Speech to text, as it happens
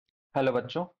Hello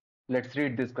bachcho, let's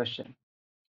read this question.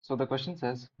 So the question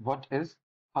says, what is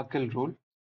Huckel rule?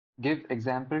 Give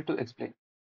example to explain.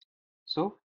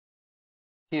 So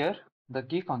here the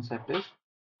key concept is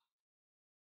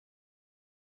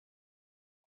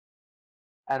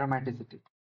aromaticity.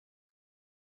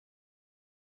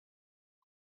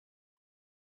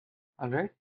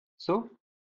 Alright. So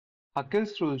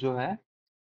Huckel's rule जो है,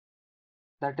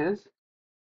 that is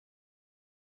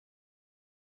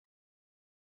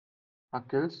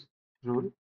Huckel's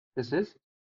rule. This is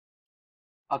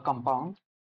a compound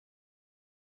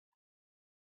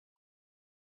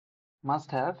must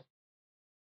have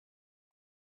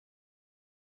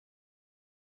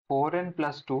 4n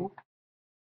plus 2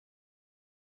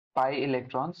 pi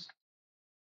electrons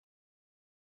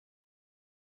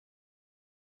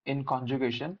in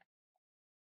conjugation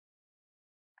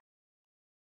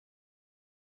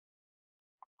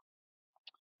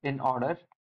in order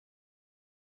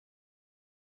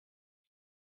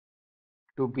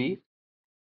to be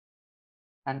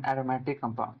an aromatic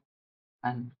compound.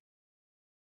 An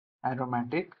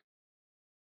aromatic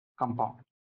compound.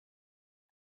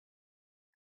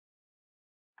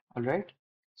 Alright.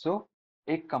 So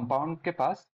एक compound के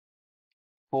पास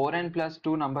 4n plus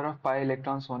 2 number of pi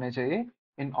electrons होने चाहिए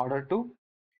in order to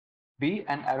be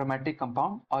an aromatic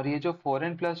compound, और ये जो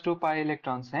 4n plus 2 pi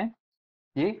electrons हैं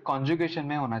ये conjugation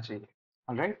में होना चाहिए.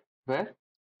 Alright, where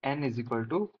n is equal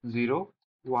to 0,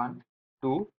 1,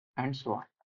 2 and so on.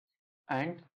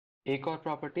 And एक और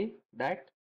property that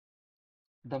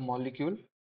the molecule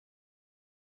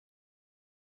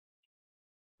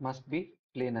must be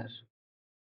planar.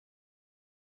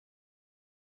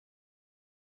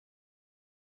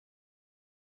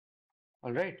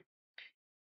 Alright,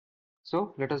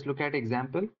 so let us look at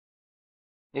example.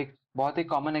 एक बहुत ही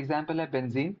कॉमन एग्जाम्पल है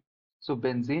benzene. So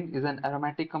benzene is an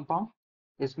aromatic compound.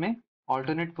 इसमें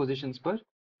alternate positions पर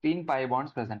 3 pi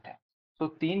bonds present है. सो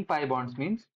 3 pi bonds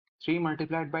means 3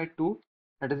 multiplied by 2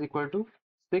 that is equal to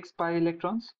 6 pi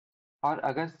electrons. और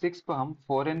अगर 6 को हम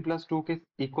 4n प्लस 2 के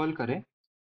इक्वल करें,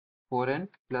 4n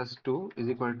plus 2 is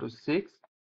equal to 6,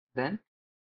 then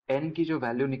n की जो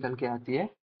वैल्यू निकल के आती है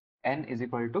n is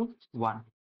equal to 1.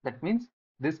 That means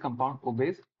this compound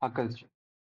obeys Huckel's.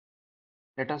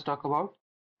 Let us talk about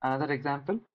another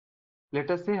example.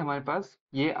 Let us say हमारे पास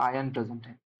ये आयन प्रेजेंट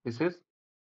है. This is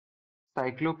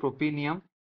साइक्लोप्रोपीनियम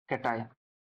cation.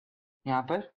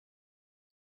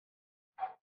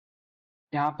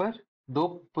 यहाँ पर दो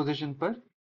पोजीशन पर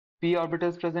p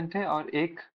ऑर्बिटल्स प्रेजेंट है और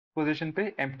एक पोजीशन पे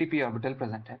एम्प्टी p ऑर्बिटल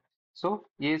प्रेजेंट है. सो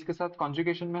ये इसके साथ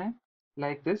कॉन्जुगेशन में है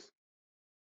like this.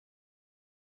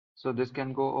 So this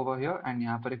can go over here and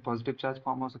यहाँ पर एक पॉजिटिव चार्ज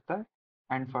फॉर्म हो सकता है,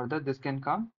 and further this can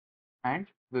come and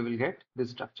we will get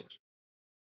this structure.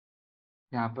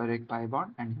 यहाँ पर एक पाई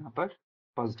बॉन्ड एंड यहाँ पर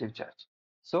पॉजिटिव चार्ज.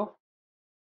 सो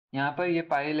यहाँ पर ये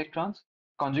पाई इलेक्ट्रॉन्स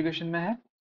कॉन्जुगेशन में है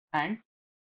एंड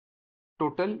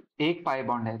टोटल एक पाई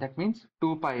बॉन्ड है. That means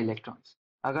 2 pi electrons.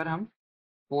 अगर हम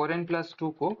 4n प्लस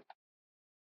 2 को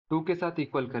 2 के साथ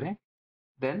इक्वल करें,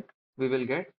 then we will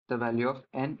get the value of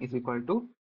n is equal to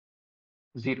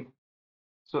 0.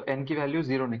 So n की वैल्यू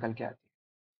 0 निकल के आती है.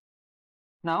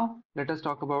 Now let us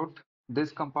talk about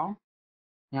this compound.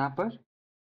 यहाँ पर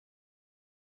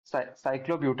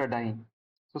साइक्लोब्यूटाडाइन.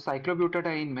 सो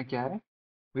साइक्लोब्यूटाडाइन में क्या है,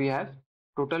 we have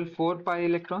total 4 pi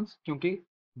electrons. क्योंकि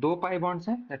 2 पाई बॉन्ड्स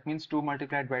हैं, that means 2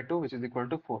 multiplied by 2 which is equal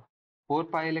to 4.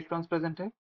 4 pi electrons present है.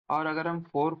 और अगर हम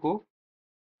 4 को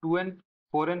 2n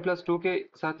 4n प्लस 2 के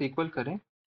साथ इक्वल करें,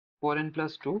 4n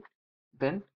प्लस 2,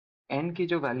 देन n की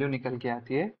जो वैल्यू निकल के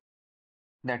आती है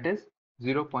दैट इज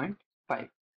 0.5,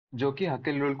 जो कि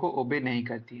हकेल रूल को ओबे नहीं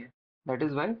करती है. That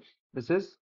is why this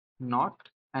is not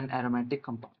an aromatic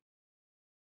compound.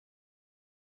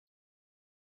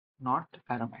 Not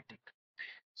aromatic.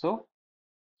 So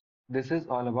this is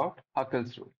all about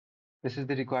Huckel's rule. This is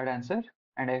the required answer,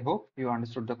 and I hope you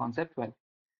understood the concept well.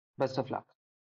 Best of luck.